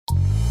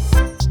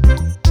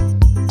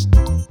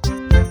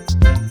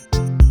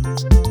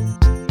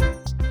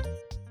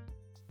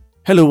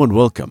Hello and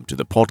welcome to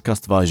the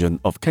podcast version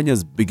of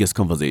Kenya's biggest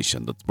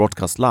conversation that's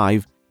broadcast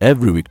live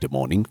every weekday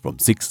morning from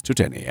 6 to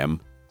 10 a.m.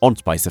 on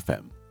Spice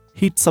FM.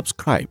 Hit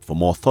subscribe for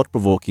more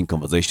thought-provoking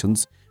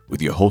conversations with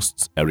your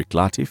hosts Eric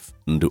Latif,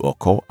 Ndu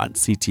Oko and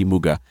CT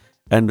Muga,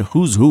 and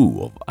who's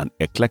who of an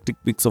eclectic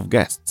mix of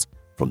guests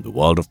from the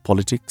world of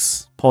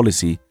politics,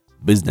 policy,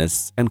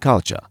 business and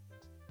culture.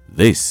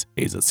 This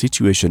is a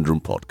Situation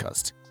Room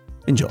podcast.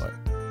 Enjoy.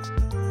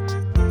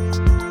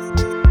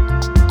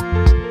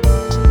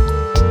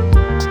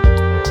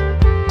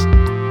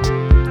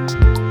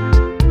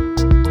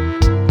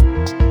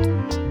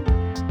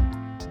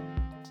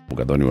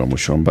 Gathoni wa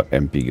Muchomba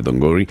MP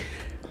Githunguri,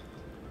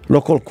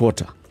 local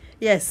quota.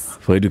 Yes.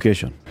 For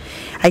education.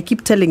 I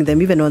keep telling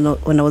them, even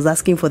when I was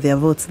asking for their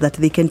votes, that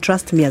they can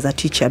trust me as a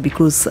teacher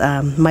because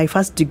my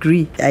first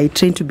degree, I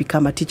trained to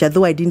become a teacher,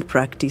 though I didn't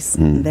practice.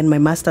 And then my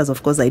master's,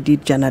 of course, I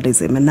did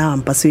journalism, and now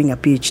I'm pursuing a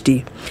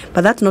PhD.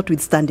 But that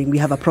notwithstanding, we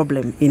have a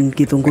problem in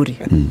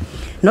Githunguri.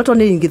 Not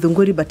only in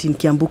Githunguri, but in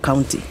Kiambu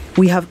County.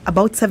 We have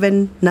about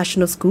 7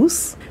 national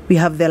schools. We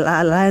have the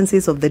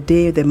alliances of the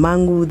day, the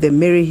Mangu, the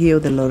Maryhill,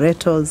 the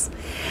Loretos.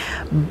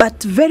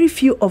 But very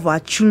few of our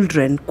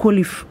children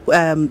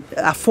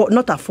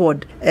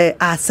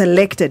are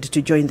selected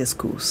to join the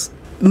schools.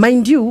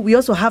 Mind you, we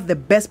also have the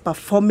best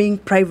performing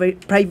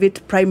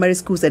private primary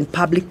schools and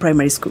public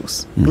primary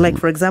schools. Like,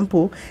 for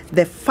example,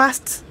 the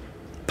first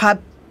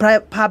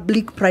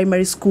public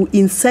primary school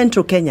in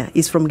central Kenya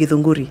is from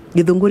Githunguri.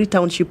 Githunguri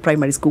Township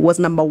Primary School was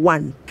number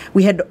 1.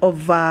 We had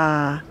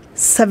over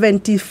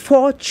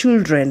 74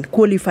 children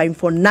qualifying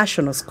for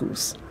national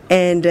schools.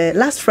 And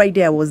last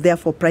Friday, I was there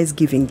for prize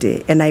giving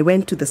day. And I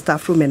went to the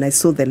staff room and I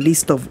saw the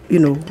list of,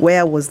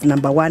 where was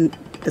number 1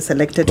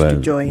 selected to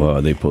join.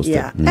 Well, they posted.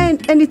 Yeah.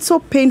 And it's so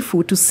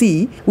painful to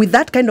see with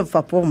that kind of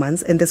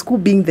performance and the school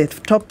being the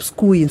top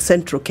school in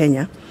central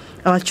Kenya,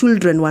 our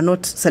children were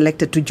not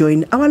selected to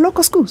join our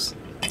local schools.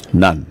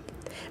 None.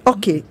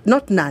 Okay,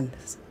 not none.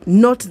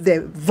 Not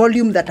the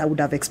volume that I would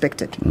have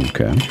expected.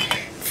 Okay.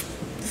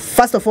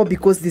 First of all,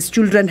 because these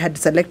children had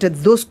selected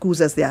those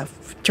schools as their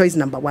choice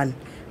number 1.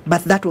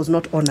 But that was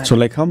not honored. So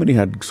like how many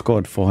had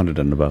scored 400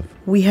 and above?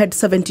 We had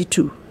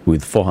 72.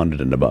 With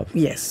 400 and above?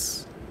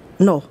 Yes.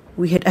 No,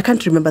 we had, I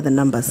can't remember the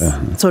numbers.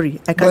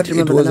 Sorry, I can't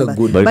remember the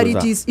numbers. But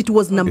it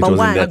was number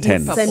 1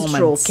 in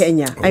central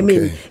Kenya. Okay. I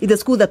mean, it's a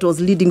school that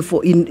was leading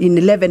in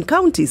 11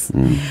 counties.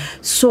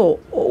 So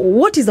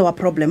what is our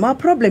problem? Our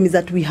problem is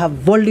that we have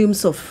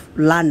volumes of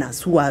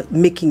learners who are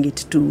making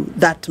it to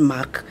that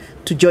mark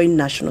to join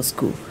national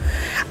school.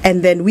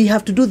 And then we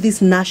have to do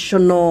this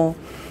national,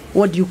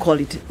 what do you call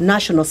it?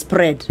 National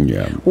spread.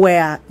 Yeah.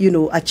 Where,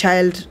 a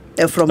child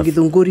from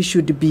Githunguri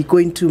should be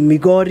going to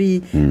Migori,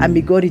 a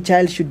Migori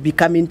child should be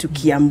coming to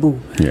Kiambu.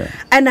 Yeah.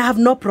 And I have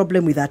no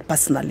problem with that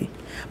personally.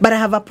 But I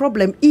have a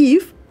problem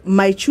if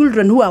my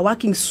children who are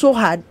working so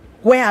hard,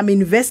 where I'm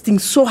investing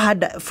so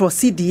hard for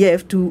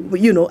CDF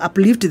to,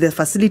 uplift the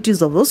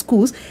facilities of those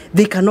schools,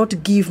 they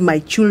cannot give my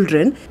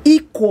children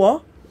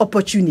equal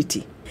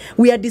opportunity.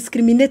 We are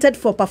discriminated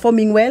for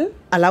performing well.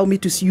 Allow me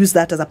to use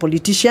that as a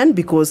politician,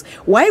 because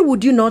why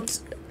would you not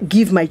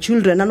give my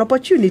children an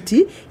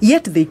opportunity,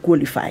 yet they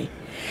qualify?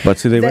 But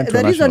see, they went to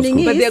a national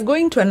school. But they're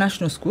going to a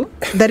national school?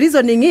 The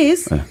reasoning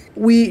is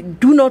we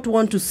do not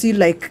want to see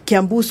like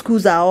Kiambu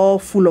schools are all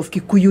full of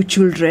Kikuyu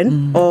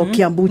children or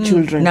Kiambu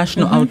children.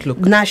 National outlook.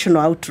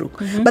 National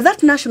outlook. But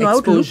that national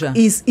Exposure. outlook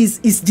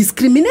is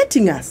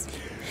discriminating us.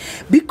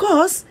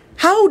 Because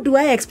how do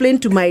I explain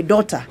to my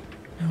daughter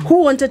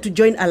who wanted to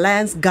join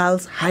Alliance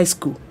Girls High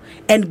School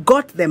and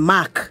got the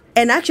mark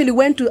and actually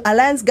went to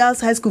Alliance Girls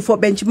High School for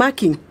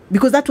benchmarking,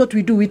 because that's what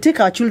we do. We take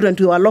our children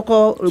to our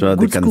local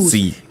good schools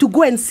to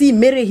go and see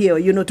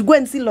Maryhill, to go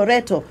and see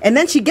Loreto. And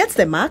then she gets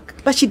the mark,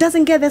 but she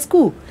doesn't get the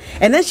school.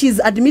 And then she's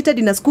admitted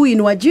in a school in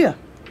Wajir.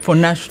 For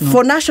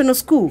national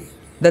school.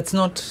 That's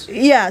not...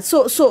 Yeah,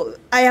 so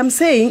I am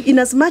saying, in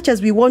as much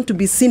as we want to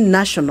be seen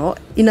national,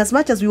 in as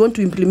much as we want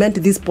to implement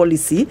this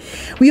policy,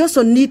 we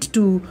also need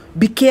to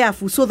be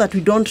careful so that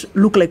we don't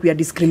look like we are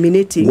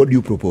discriminating. What do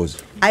you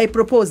propose? I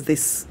propose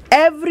this.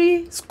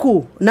 Every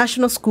school,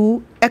 national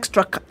school,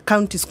 extra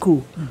county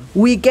school,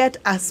 we get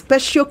a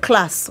special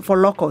class for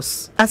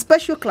locals. A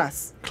special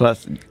class.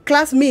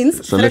 Class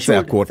means so let's say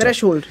a quota.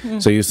 Threshold.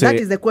 So you say that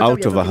is the quota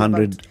out of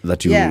 100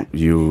 that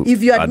you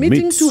if you're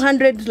admitting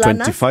 200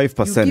 learners,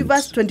 25%. you give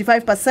us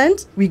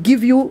 25%. We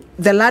give you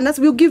the learners.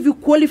 We'll give you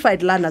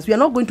qualified learners. We are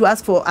not going to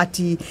ask for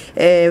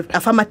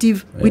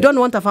affirmative. We don't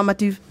want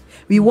affirmative.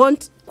 We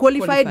want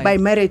qualified by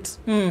merit.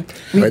 We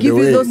give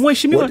you those.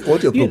 What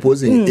you're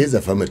proposing is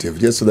affirmative,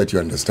 just so that you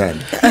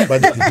understand.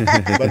 But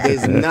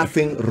there's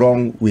nothing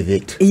wrong with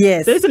it.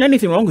 Yes. There isn't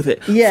anything wrong with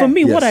it. Yeah. For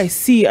me, what I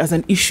see as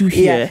an issue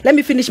here... Let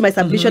me finish my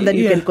submission, then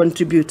you can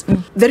contribute.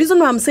 The reason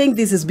why I'm saying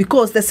this is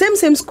because the same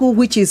school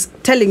which is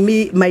telling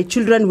me my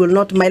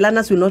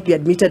learners will not be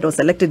admitted or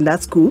selected in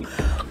that school,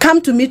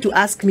 come to me to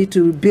ask me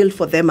to build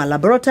for them a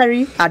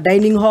laboratory, a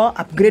dining hall,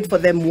 upgrade for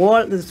them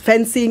walls,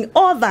 fencing,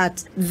 all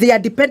that. They are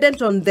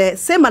dependent on the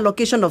same same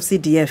allocation of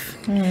CDF,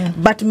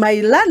 but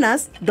my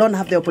learners don't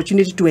have the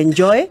opportunity to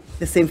enjoy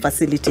the same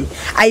facility.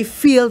 I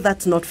feel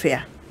that's not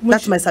fair.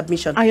 That's my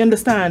submission. I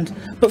understand.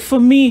 But for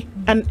me,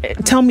 and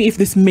tell me if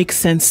this makes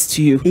sense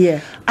to you.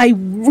 Yeah. I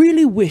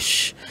really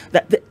wish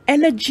that the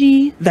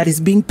energy that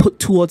is being put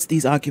towards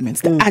these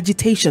arguments, the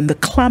agitation, the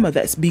clamor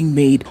that's being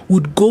made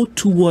would go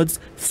towards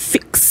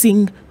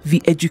fixing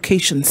the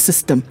education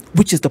system,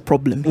 which is the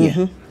problem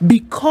here.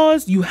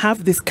 Because you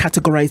have this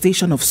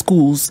categorization of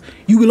schools,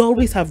 you will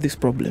always have this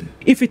problem.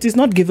 If it is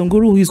not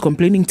Githunguri who is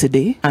complaining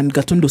today, and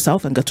Gatundu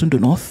South and Gatundu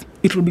North,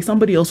 it will be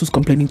somebody else who's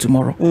complaining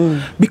tomorrow.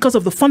 Because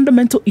of the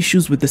fundamental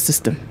issues with the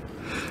system.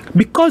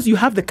 Because you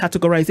have the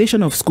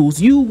categorization of schools,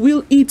 you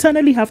will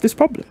eternally have this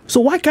problem. So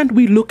why can't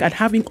we look at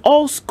having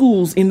all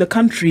schools in the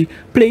country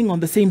playing on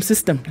the same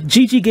system?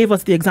 Gigi gave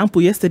us the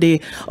example yesterday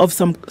of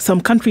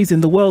some countries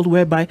in the world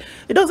whereby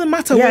it doesn't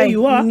matter where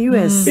you are. In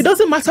US. It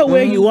doesn't matter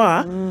where you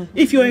are.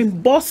 If you're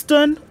in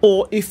Boston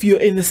or if you're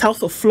in the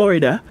south of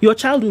Florida, your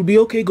child will be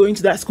okay going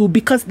to that school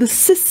because the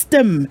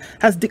system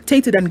has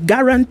dictated and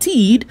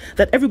guaranteed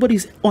that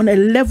everybody's on a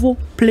level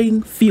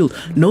playing field.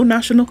 No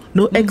national,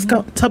 no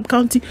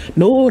sub-county,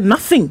 no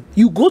nothing.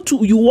 You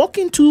walk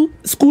into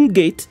school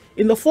gate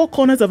in the four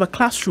corners of a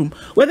classroom,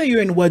 whether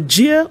you're in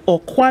Wajir or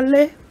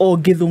Kwale or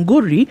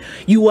Githunguri,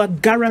 you are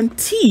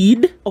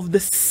guaranteed of the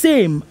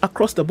same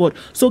across the board.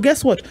 So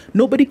guess what?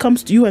 Nobody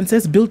comes to you and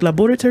says build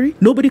laboratory.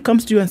 Nobody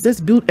comes to you and says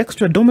build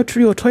extra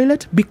dormitory or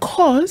toilet,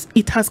 because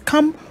it has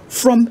come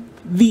from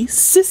the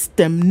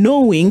system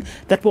knowing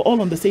that we're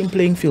all on the same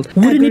playing field.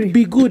 Wouldn't it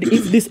be good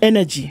if this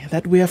energy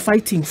that we are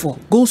fighting for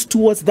goes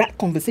towards that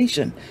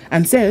conversation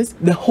and says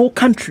the whole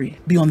country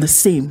be on the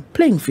same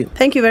playing field?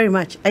 Thank you very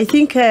much. I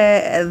think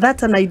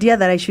that's an idea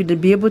that I should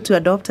be able to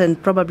adopt and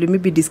probably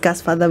maybe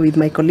discuss further with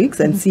my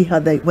colleagues and see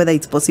whether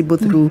it's possible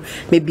through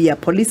maybe a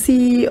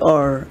policy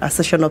or a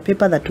session of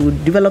paper that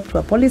would develop to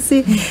a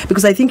policy,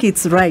 because I think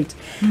it's right.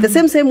 The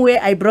same way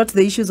I brought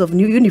the issues of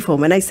new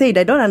uniform, and I said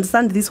I don't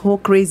understand this whole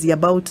crazy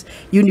about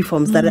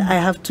uniforms that I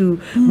have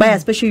to buy a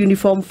special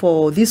uniform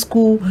for this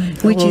school,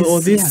 which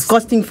is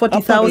costing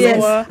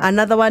 40,000.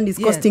 Another one is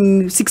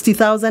costing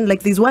 60,000.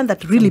 Like there's one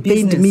that really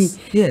pained me.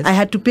 Yes. I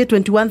had to pay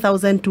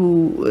 21,000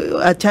 to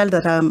a child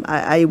that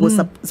I was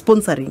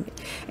sponsoring,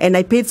 and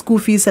I paid school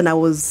fees, and I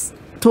was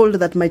told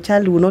that my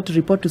child will not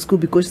report to school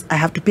because I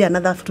have to pay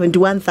another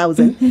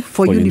 21,000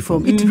 for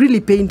uniform. It really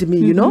pained me,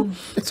 you know.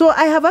 So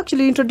I have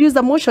actually introduced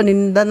a motion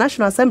in the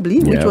National Assembly,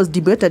 which was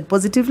debated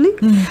positively,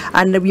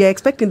 and we are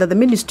expecting that the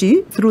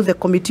ministry, through the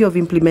Committee of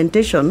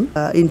Implementation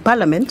in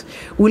Parliament,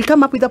 will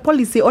come up with a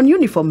policy on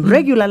uniform,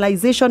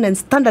 regularization and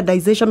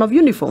standardization of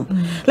uniform.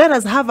 Let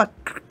us have a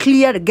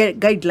clear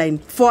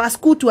guideline for a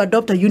school to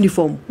adopt a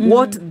uniform.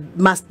 What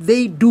must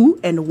they do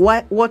and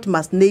what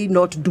must they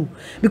not do?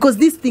 Because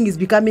this thing is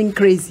becoming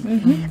crazy.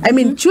 I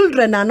mean,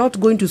 children are not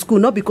going to school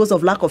not because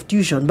of lack of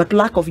tuition, but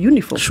lack of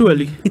uniform.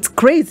 Surely. It's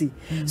crazy.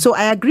 So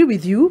I agree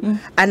with you,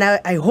 and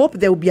I hope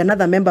there will be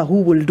another member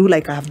who will do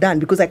like I have done,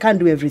 because I can't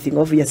do everything,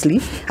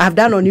 obviously. I have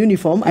done on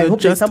uniform. I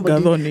hope there's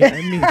somebody...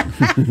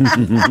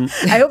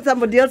 I hope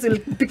somebody else will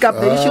pick up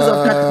the issues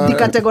of the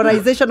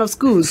categorization of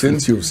schools.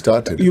 Since you've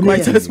started, you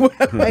might as well.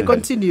 I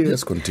continue.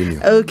 Yes, continue.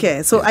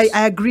 Okay, so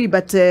I agree,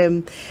 but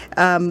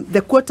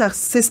the quota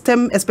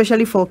system,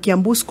 especially for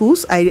Kiambu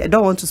schools, I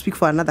don't want to speak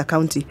for another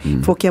county.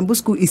 For Kiambu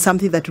school is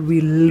something that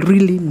we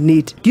really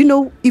need. Do you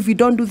know if we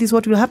don't do this,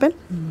 what will happen?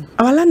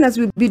 Our learners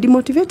will be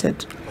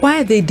demotivated.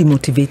 Why are they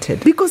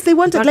demotivated? Because they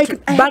wanted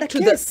back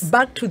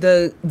to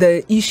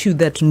the issue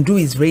that Ndu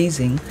is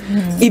raising.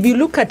 If you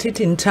look at it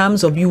in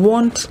terms of you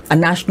want a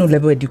national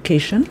level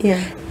education,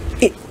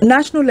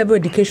 national level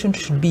education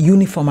should be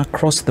uniform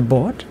across the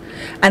board.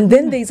 And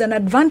then there is an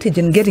advantage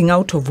in getting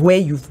out of where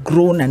you've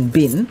grown and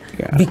been,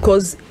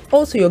 because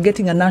also you're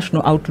getting a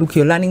national outlook,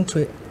 you're learning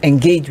to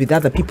engage with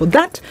other people.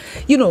 That,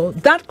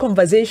 that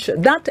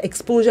conversation, that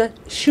exposure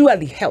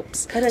surely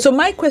helps. So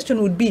my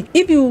question would be,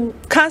 if you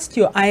cast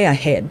your eye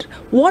ahead,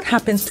 what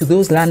happens to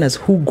those learners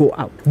who go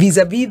out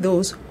vis-a-vis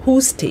those who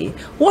stay?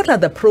 What are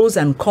the pros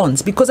and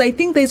cons? Because I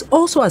think there's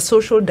also a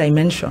social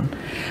dimension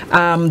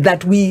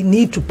that we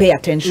need to pay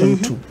attention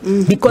to.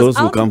 Because those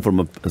who come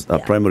from a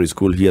primary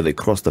school here, they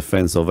cross the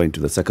fence over into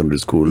the secondary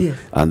school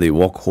and they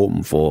walk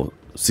home for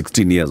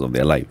 16 years of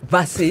their life.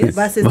 Versus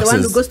the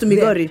one who goes to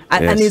Migori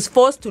and is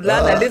forced to learn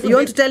a little bit. You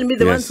want to tell me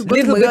the ones who go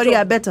to Migori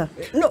are better?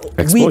 No,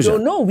 exposure. We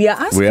don't know. We are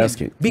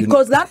asking.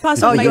 Because that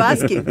person you're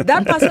asking.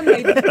 That person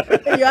might...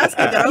 You're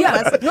asking the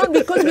wrong person. No,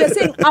 because we are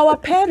saying our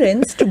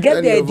parents, to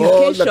get their education...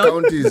 all the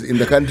counties in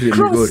the country,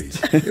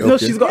 Migori. Okay. No,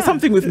 she's got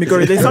something with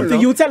Migori. There's something.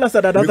 You tell us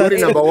at another Migori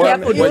number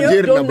one,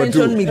 Wajir don't number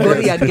mention two.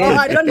 Migori again.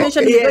 I don't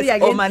mention Migori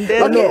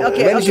again.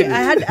 Okay.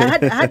 I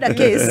had a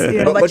case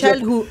of a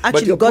child who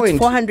actually got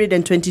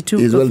 422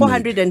 Is well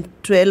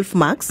 412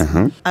 marks,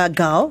 a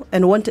girl,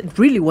 and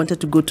really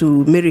wanted to go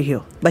to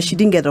Maryhill, but she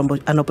didn't get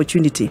an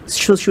opportunity.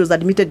 She was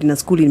admitted in a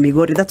school in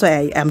Migori. That's why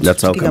I am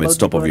That's how talking come about it's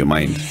top of Migori. your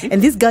mind.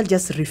 And this girl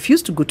just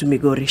refused to go to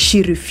Migori.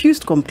 She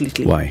refused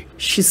completely. Why?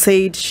 She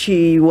said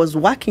she was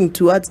working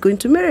towards going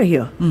to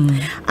Maryhill.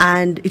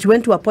 And it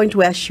went to a point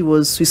where she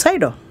was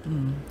suicidal.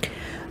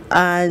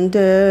 And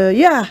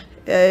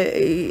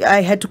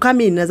I had to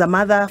come in as a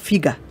mother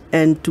figure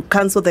and to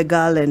counsel the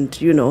girl, and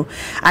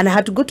I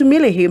had to go to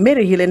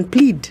Maryhill and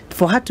plead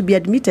for her to be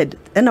admitted.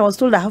 And I was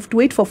told I have to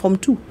wait for Form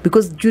 2,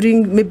 because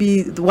during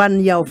maybe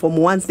 1 year of Form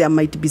 1 there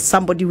might be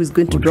somebody who is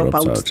going to drop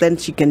out, then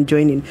she can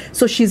join in.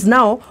 So she's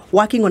now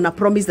working on a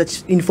promise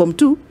that in Form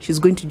 2 she's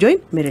going to join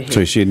Maryhill.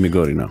 So is she in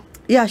Migori now?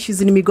 Yeah,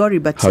 she's in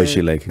Migori, but how is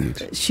she liking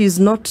it? She's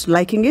not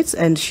liking it,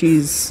 and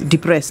she's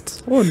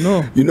depressed. Oh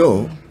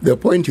no! The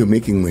point you're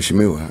making,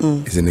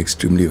 Mheshimiwa, is an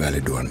extremely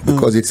valid one,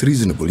 because it's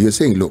reasonable. You're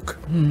saying, look,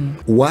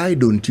 why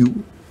don't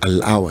you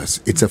allow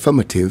us? It's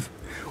affirmative.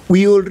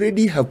 We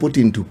already have put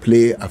into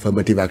play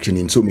affirmative action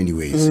in so many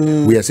ways.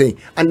 We are saying,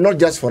 and not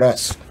just for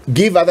us.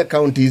 Give other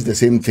counties the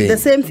same thing. The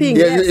same thing,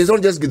 yes. It's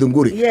not just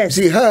Githunguri. Yes.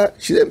 See,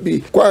 she didn't be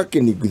kwake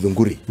ni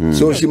Githunguri.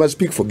 So she must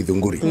speak for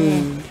Githunguri.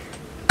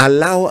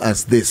 Allow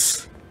us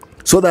this,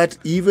 so that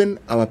even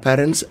our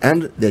parents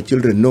and their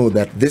children know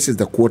that this is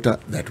the quota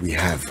that we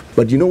have.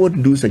 But you know what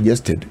Ndu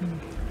suggested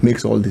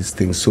makes all these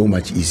things so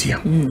much easier.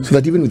 So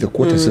that even with the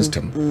quota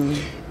system,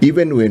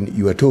 even when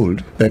you are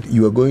told that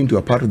you are going to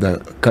a part of the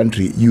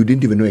country you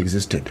didn't even know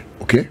existed,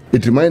 okay?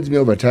 It reminds me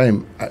of a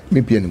time,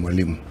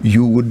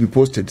 you would be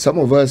posted. Some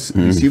of us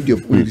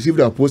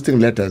received our posting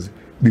letters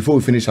before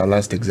we finished our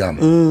last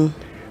exam.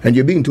 And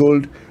you're being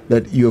told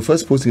that your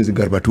first posting is in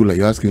Garbatula.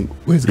 You're asking,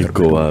 where's Garbatula?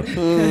 Go up.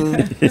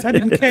 Is that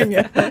in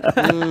Kenya?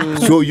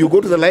 So you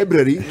go to the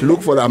library to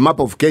look for a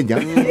map of Kenya.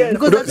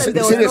 Because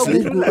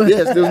Seriously,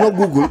 yes, there's no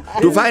Google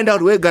to find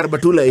out where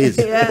Garbatula is.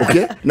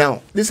 Okay?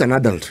 Now, this is an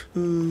adult.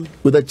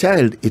 With a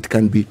child, it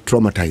can be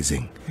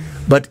traumatizing.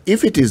 But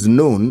if it is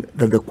known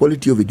that the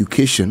quality of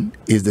education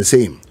is the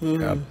same,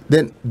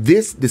 then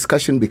this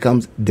discussion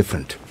becomes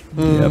different.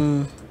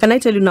 Can I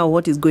tell you now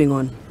what is going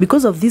on?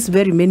 Because of this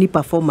very many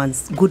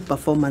good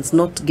performance,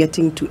 not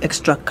getting to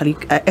extra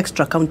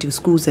county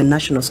schools and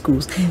national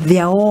schools, they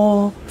are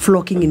all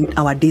flocking in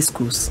our day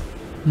schools.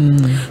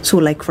 So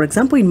like, for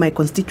example, in my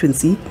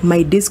constituency,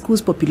 my day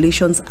schools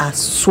populations are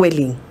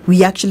swelling.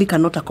 We actually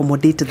cannot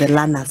accommodate the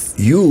learners.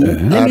 You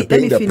are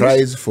paying the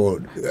price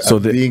for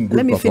being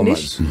good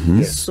performance.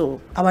 Yes.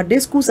 So our day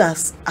schools are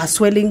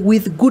swelling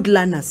with good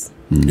learners.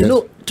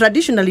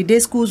 Traditionally, day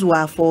schools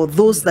were for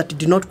those that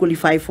did not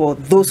qualify for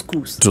those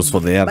schools. It was for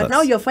the others. But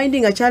now you're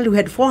finding a child who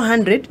had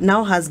 400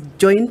 now has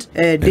joined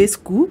day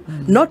school,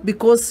 not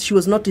because she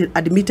was not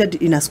admitted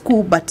in a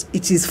school, but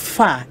it is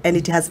far and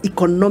it has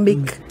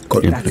economic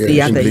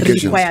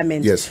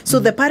requirements. Yes. So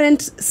the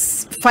parent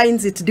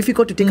finds it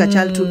difficult to take a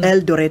child to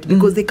Eldoret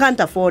because they can't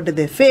afford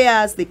the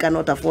fares, they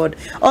cannot afford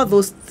all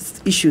those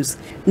issues.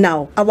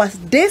 Now, our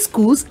day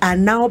schools are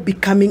now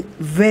becoming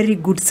very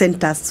good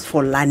centers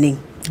for learning.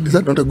 Is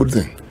that not a good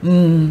thing?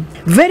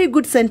 Very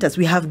good centers.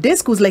 We have day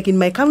schools like in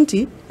my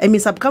county,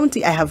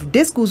 sub-county, I have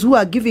day schools who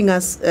are giving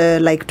us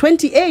like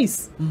 20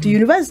 A's to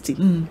university.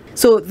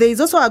 So there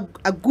is also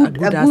a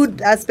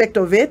good aspect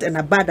of it and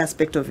a bad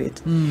aspect of it.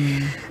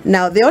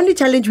 Now, the only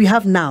challenge we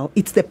have now,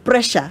 it's the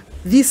pressure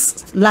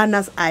these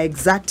learners are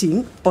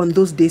exerting on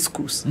those day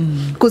schools.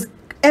 Because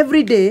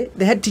every day,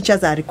 the head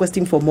teachers are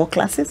requesting for more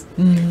classes.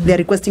 They are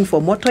requesting for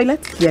more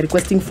toilets. They are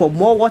requesting for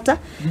more water.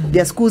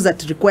 There are schools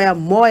that require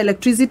more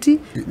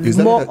electricity. Is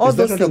that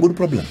not a good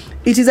problem?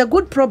 It is a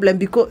good problem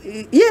because,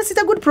 yes,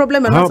 it's a good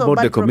problem. And how also about a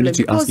bad the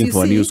community problem asking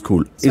for a new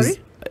school? Sorry?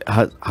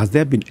 Has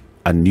there been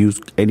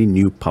any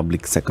new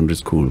public secondary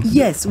school?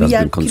 Yes, we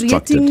are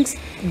creating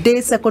day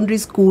secondary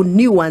school,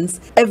 new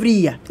ones, every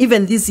year.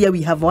 Even this year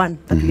we have one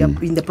that we are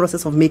in the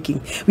process of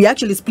making. We are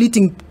actually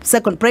splitting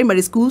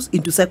primary schools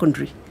into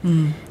secondary.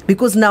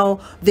 Because now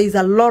there is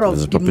a lot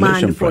of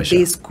demand for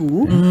day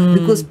school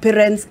because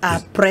parents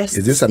are pressed.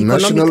 Is this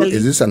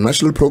a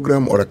national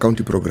program or a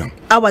county program?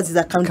 Ours is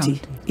a county.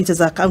 It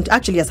is a county,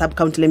 actually a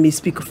sub-county. Let me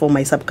speak for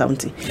my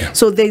sub-county. Yeah.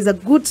 So there is a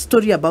good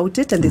story about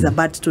it and there's a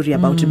bad story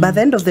about it. By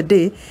the end of the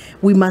day,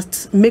 we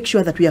must make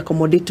sure that we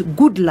accommodate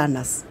good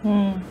learners,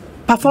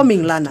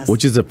 performing learners.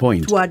 Which is the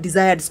point. To our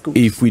desired schools.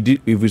 If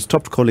we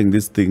stopped calling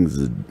these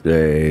things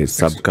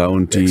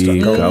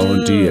sub-county,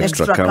 county,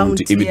 extra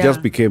county, if it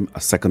just became a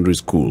secondary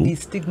school,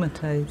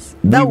 destigmatized.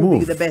 That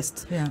would be the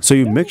best. Yeah. So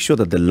you make sure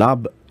that the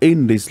lab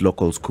in this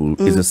local school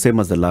is the same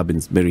as the lab in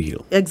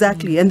Maryhill.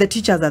 Exactly, and the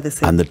teachers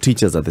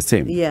are the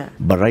same. Yeah.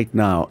 But right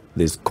now,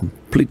 there's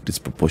complete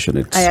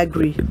disproportionate. I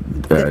agree.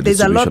 There's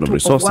a lot of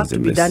work to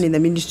be done in the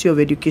Ministry of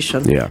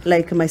Education. Yeah.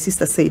 Like my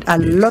sister said, a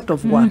lot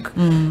of work.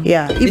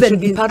 Yeah,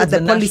 even at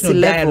the policy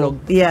level.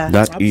 Yeah,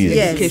 that is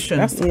education.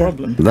 That's the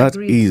problem. That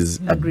is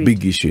a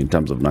big issue in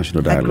terms of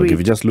national dialogue. If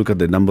you just look at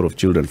the number of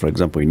children, for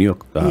example, in your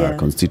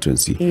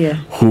constituency,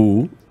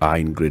 who are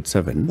in grade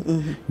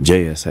 7,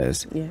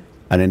 JSS.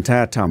 An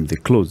entire term they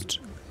closed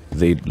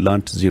they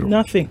learnt zero.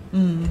 Nothing.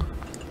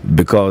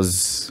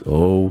 Because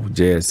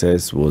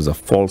JSS was a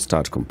false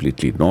start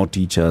completely. No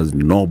teachers,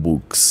 no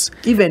books.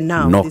 Even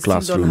now, no they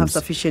classrooms. still don't have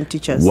sufficient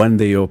teachers. When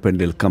they open,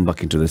 they'll come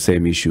back into the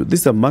same issue.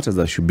 These are matters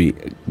that should be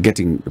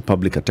getting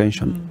public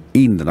attention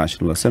in the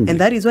National Assembly. And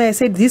that is why I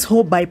said this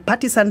whole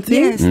bipartisan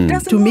thing, Yes,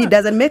 doesn't to me, work.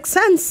 doesn't make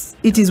sense.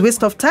 It is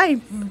waste of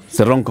time. It's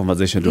a wrong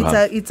conversation to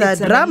have. It's a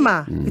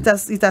drama. It's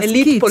a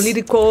Elite skit.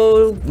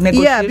 political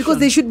negotiation. Yeah, because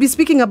they should be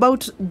speaking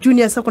about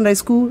junior secondary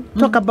school,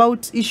 talk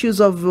about issues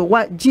of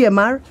what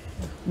GMR,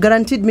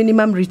 guaranteed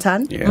minimum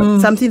return,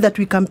 something that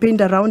we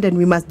campaigned around and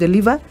we must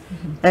deliver.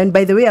 And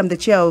by the way, I'm the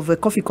chair of a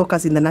coffee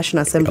caucus in the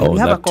National Assembly. We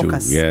have a that too,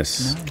 caucus.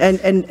 yes.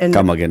 And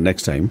Come again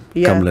next time.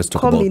 yeah, Come, let's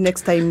talk call about. me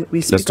next time we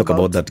speak Let's talk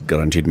about that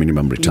guaranteed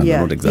minimum return.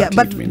 Not exactly.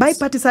 but it means.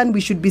 bipartisan,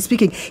 we should be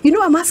speaking. You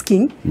know, I'm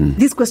asking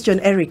this question,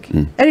 Eric.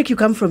 Eric, you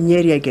come from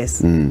Nyeri, I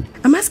guess.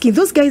 I'm asking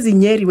those guys in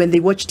Nyeri when they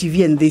watch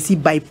TV and they see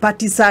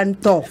bipartisan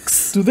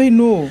talks. Do they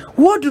know?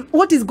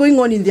 What is going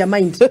on in their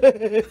mind?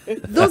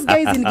 Those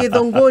guys in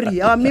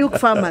Githunguri, our milk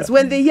farmers,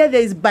 when they hear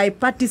there is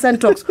bipartisan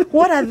talks,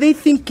 what are they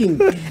thinking?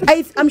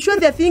 I'm sure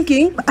they're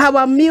thinking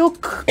our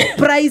milk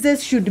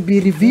prices should be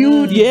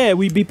reviewed. Yeah,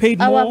 we be paid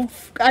more.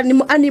 Our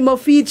animal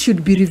feed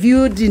should be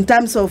reviewed in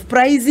terms of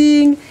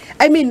pricing.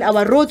 I mean,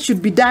 our roads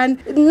should be done.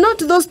 Not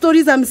those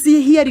stories I'm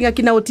hearing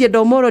Akina Otie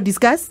Domoro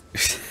discuss.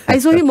 I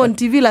saw him on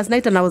TV last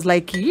night and I was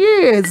like,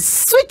 yes,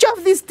 switch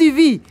off this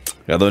TV.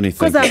 Gathoni,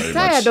 Because I'm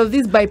tired of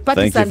these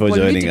bipartisan Thank you for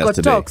joining political us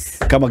today. talks.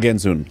 Come again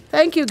soon.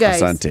 Thank you, guys.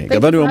 Asante. Thank you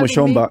Gathoni for wa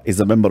having me. Muchomba is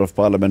a member of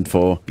parliament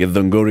for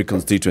Githunguri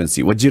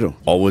constituency. Wajiro,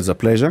 always a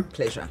pleasure.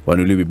 Pleasure. When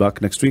will you be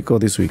back next week or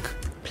this week?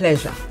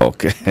 Pleasure.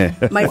 Okay.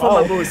 My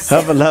former boss.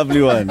 Have a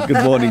lovely one.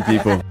 Good morning,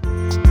 people.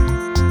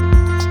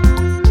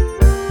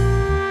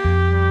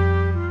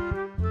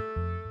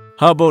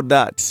 How about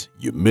that?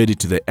 You made it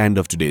to the end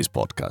of today's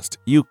podcast.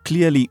 You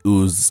clearly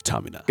ooze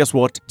stamina. Guess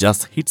what?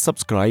 Just hit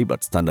subscribe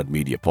at Standard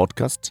Media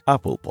Podcast,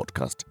 Apple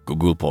Podcast,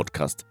 Google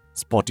Podcast,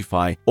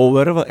 Spotify, or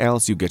wherever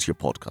else you get your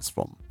podcasts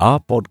from. Our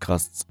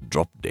podcasts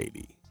drop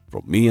daily.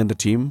 From me and the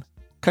team,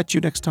 catch you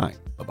next time.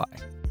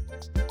 Bye-bye.